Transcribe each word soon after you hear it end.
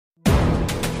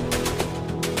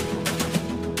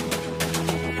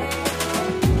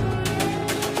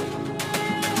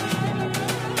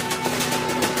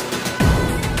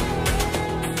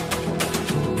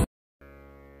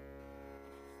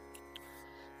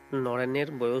নরেনের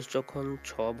বয়স যখন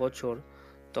 6 বছর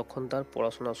তখন তার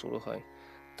পড়াশোনা শুরু হয়।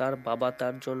 তার বাবা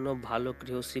তার জন্য ভালো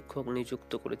গৃহশিক্ষক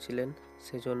নিযুক্ত করেছিলেন,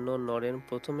 সেজন্য নরেন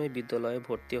প্রথমে বিদ্যালয়ে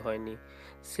ভর্তি হয়নি।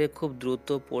 সে খুব দ্রুত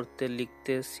পড়তে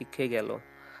লিখতে শিখে গেল।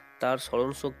 তার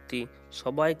স্মরণশক্তি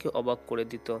সবাইকে অবাক করে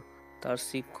দিত। তার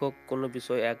শিক্ষক কোনো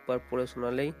বিষয় একবার পড়ে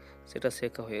শোনালেই সেটা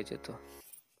শেখা হয়ে যেত।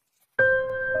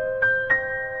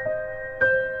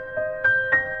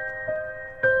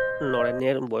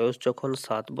 নরেনের বয়স যখন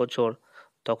 7 বছর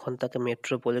তখন তাকে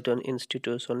মেট্রোপলিটন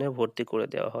ইনস্টিটিউশনে ভর্তি করে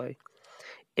দেওয়া হয়।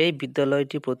 এই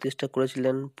বিদ্যালয়টি প্রতিষ্ঠা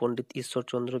করেছিলেন পণ্ডিত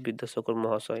ঈশ্বরচন্দ্র বিদ্যাসাগর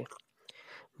মহাশয়।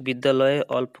 বিদ্যালয়ে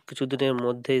অল্প কিছুদিনের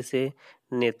মধ্যেই সে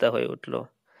নেতা হয়ে উঠল।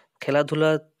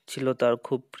 খেলাধুলা ছিল তার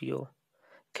খুব প্রিয়।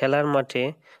 খেলার মাঠে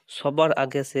সবার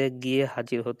আগে সে গিয়ে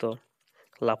হাজির হতো।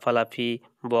 লাফালাফি,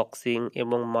 বক্সিং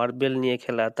এবং মার্বেল নিয়ে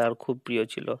খেলা তার খুব প্রিয়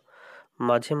ছিল।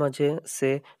 মাঝে মাঝে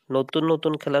সে নতুন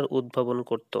নতুন খেলার উদ্ভাবন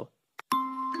করত।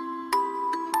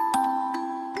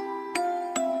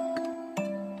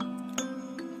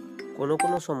 কোনো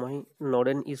কোনো সময়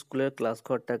নরেন স্কুলের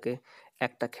ক্লাসঘরটাকে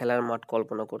একটা খেলার মাঠ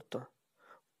কল্পনা করত।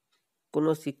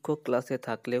 কোনো শিক্ষক ক্লাসে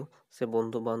থাকলেও সে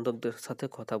বন্ধু বান্ধবদের সাথে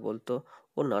কথা বলতো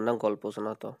ও নানা গল্প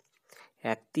শোনাতো।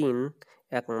 একদিন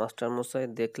এক মাস্টারমশাই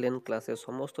দেখলেন ক্লাসের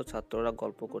সমস্ত ছাত্ররা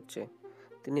গল্প করছে।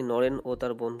 তিনি নরেন ও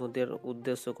তার বন্ধুদের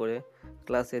উদ্দেশ্য করে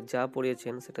ক্লাসে যা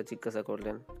পড়িয়েছেন সেটা জিজ্ঞাসা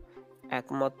করলেন।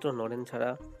 একমাত্র নরেন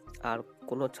ছাড়া আর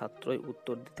কোনো ছাত্রই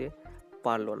উত্তর দিতে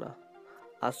পারল না।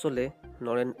 আসলে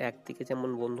নরেন একদিকে যেমন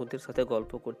বন্ধুদের সাথে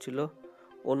গল্প করছিল,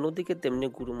 অন্যদিকে তেমনি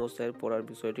গুরুমশাইয়ের পড়ার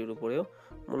বিষয়টির উপরেও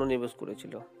মনোনিবেশ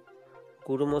করেছিল।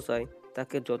 গুরুমশাই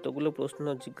তাকে যতগুলো প্রশ্ন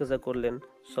জিজ্ঞাসা করলেন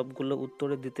সবগুলো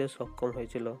উত্তরে দিতে সক্ষম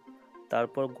হয়েছিল।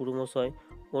 তারপর গুরুমশাই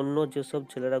অন্য যেসব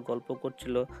ছেলেরা গল্প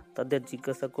করছিল তাদের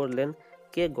জিজ্ঞাসা করলেন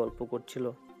কে গল্প করছিল।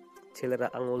 ছেলেরা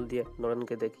আঙুল দিয়ে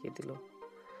নরেনকে দেখিয়ে দিল,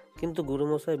 কিন্তু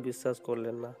গুরুমশাই বিশ্বাস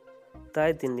করলেন না।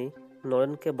 তাই তিনি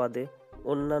নরেনকে বাদে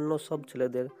অন্যান্য সব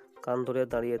ছেলেদের কান ধরে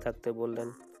দাঁড়িয়ে থাকতে বললেন।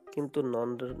 কিন্তু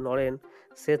নরেন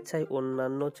স্বেচ্ছায়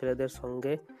অন্যান্য ছেলেদের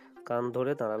সঙ্গে কান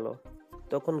ধরে দাঁড়ালো।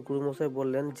 তখন গুরুমশাই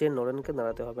বললেন যে নরেনকে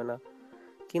দাঁড়াতে হবে না,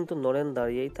 কিন্তু নরেন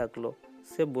দাঁড়িয়েই থাকলো।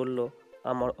 সে বলল,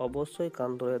 আমার অবশ্যই কান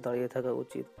ধরে দাঁড়িয়ে থাকা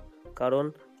উচিত, কারণ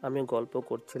আমি গল্প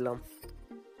করছিলাম।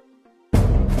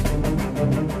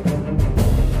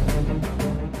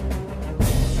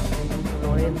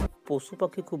 নরেন পশু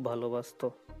পাখি খুব ভালোবাসতো।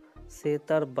 সে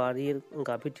তার বাড়ির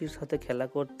গাভীটির সাথে খেলা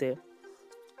করতে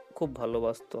খুব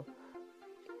ভালোবাসতো।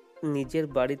 নিজের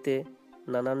বাড়িতে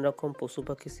নানান রকম পশু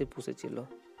পাখি সে পুষেছিল।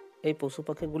 এই পশু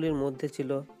পাখিগুলির মধ্যে ছিল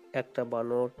একটা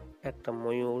বানর, একটা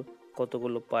ময়ূর,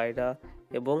 কতগুলো পায়রা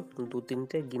এবং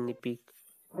 2-3টে গিনিপিগ।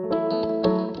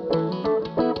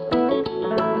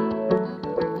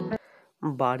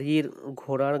 বাড়ির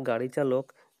ঘোড়ার গাড়ি চালক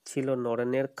ছিল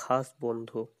নরেনের খাস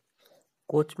বন্ধু।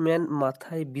 কোচম্যান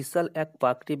মাথায় বিশাল এক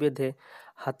পাগড়ি বেঁধে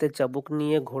হাতে চাবুক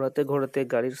নিয়ে ঘোরাতে ঘোরাতে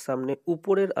গাড়ির সামনে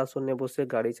উপরের আসনে বসে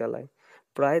গাড়ি চালায়।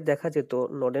 প্রায় দেখা যেত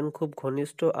নরেন খুব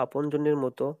ঘনিষ্ঠ আপনজনের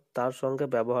মতো তার সঙ্গে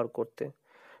ব্যবহার করতে।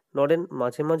 নরেন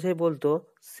মাঝে মাঝেই বলতো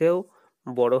সেও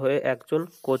বড় হয়ে একজন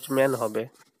কোচম্যান হবে।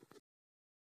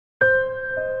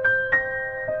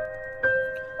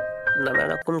 নানা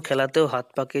রকম খেলাতেও হাত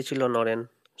পাকিয়েছিল নরেন।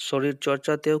 শরীর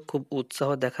চর্চাতেও খুব উৎসাহ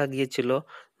দেখা গিয়েছিল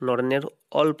নরেনের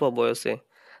অল্প বয়সে।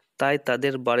 তাই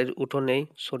তাদের বাড়ির উঠোনেই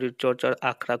শরীর চর্চার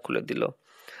আখড়া খুলে দিল।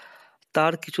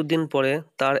 তার কিছুদিন পরে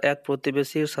তার এক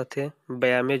প্রতিবেশীর সাথে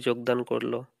ব্যায়ামে যোগদান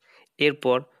করলো।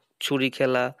 এরপর ছুরি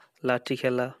খেলা, লাঠি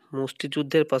খেলা,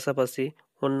 মুষ্টিযুদ্ধের পাশাপাশি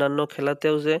অন্যান্য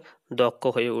খেলাতেও সে দক্ষ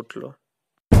হয়ে উঠল।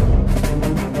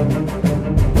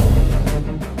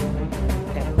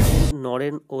 একদিন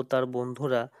নরেন ও তার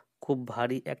বন্ধুরা খুব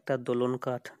ভারী একটা দোলন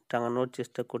কাঠ টাঙানোর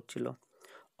চেষ্টা করছিল।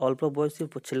 অল্প বয়সী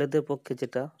ছেলেদের পক্ষে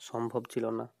যেটা সম্ভব ছিল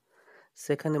না।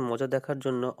 সেখানে মজা দেখার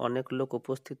জন্য অনেক লোক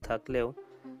উপস্থিত থাকলেও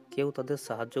কেউ তাদের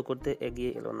সাহায্য করতে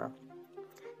এগিয়ে এলো না।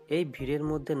 এই ভিড়ের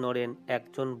মধ্যে নরেন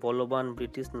একজন বলবান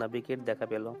ব্রিটিশ নাবিকের দেখা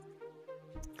পেল।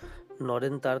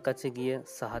 নরেন তার কাছে গিয়ে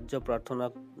সাহায্য প্রার্থনা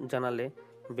জানালে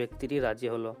ব্যক্তিটি রাজি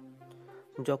হলো।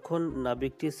 যখন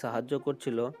নাবিকটি সাহায্য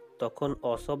করছিল তখন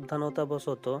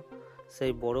অসাবধানতাবশত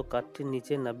সেই বড় কাঠটির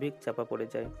নিচে নাবিক চাপা পড়ে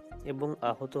যায় এবং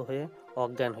আহত হয়ে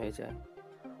অজ্ঞান হয়ে যায়।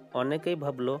 অনেকেই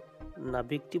ভাবলো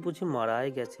নাবিকটি বুঝি মারাই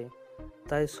গেছে।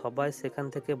 তাই সবাই সেখান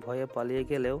থেকে ভয়ে পালিয়ে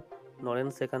গেলেও নরেন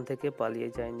সেখান থেকে পালিয়ে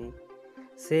যায়নি।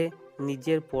 সে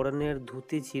নিজের পরনের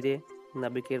ধুতি ছিঁড়ে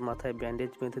নাবিকের মাথায়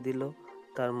ব্যান্ডেজ বেঁধে দিল।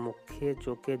 তার মুখে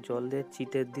চোখে জল দিয়ে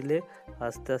চিটে দিলে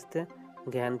আস্তে আস্তে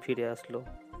জ্ঞান ফিরে আসলো।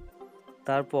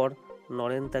 তারপর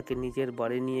নরেন তাকে নিজের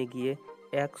বাড়ি নিয়ে গিয়ে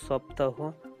 1 সপ্তাহ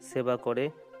সেবা করে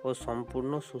ও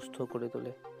সম্পূর্ণ সুস্থ করে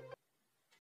তোলে।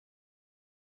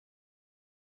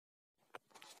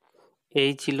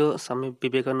 এই ছিল স্বামী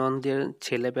বিবেকানন্দের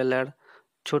ছেলেবেলার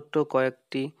ছোট্ট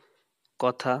কয়েকটি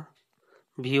কথা।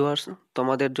 ভিউয়ার্স,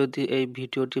 তোমাদের যদি এই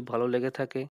ভিডিওটি ভালো লেগে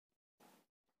থাকে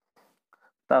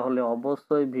তাহলে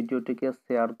অবশ্যই ভিডিওটিকে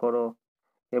শেয়ার করো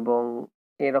এবং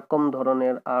এরকম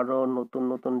ধরনের আরও নতুন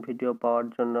নতুন ভিডিও পাওয়ার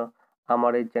জন্য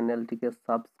আমার এই চ্যানেলটিকে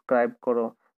সাবস্ক্রাইব করো।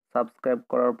 সাবস্ক্রাইব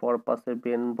করার পর পাশে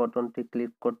বেল বটনটি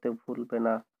ক্লিক করতে ভুলবে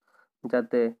না,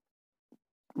 যাতে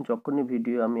যখনই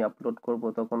ভিডিও আমি আপলোড করব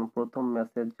তখন প্রথম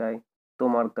মেসেজ যায়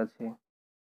তোমার কাছে।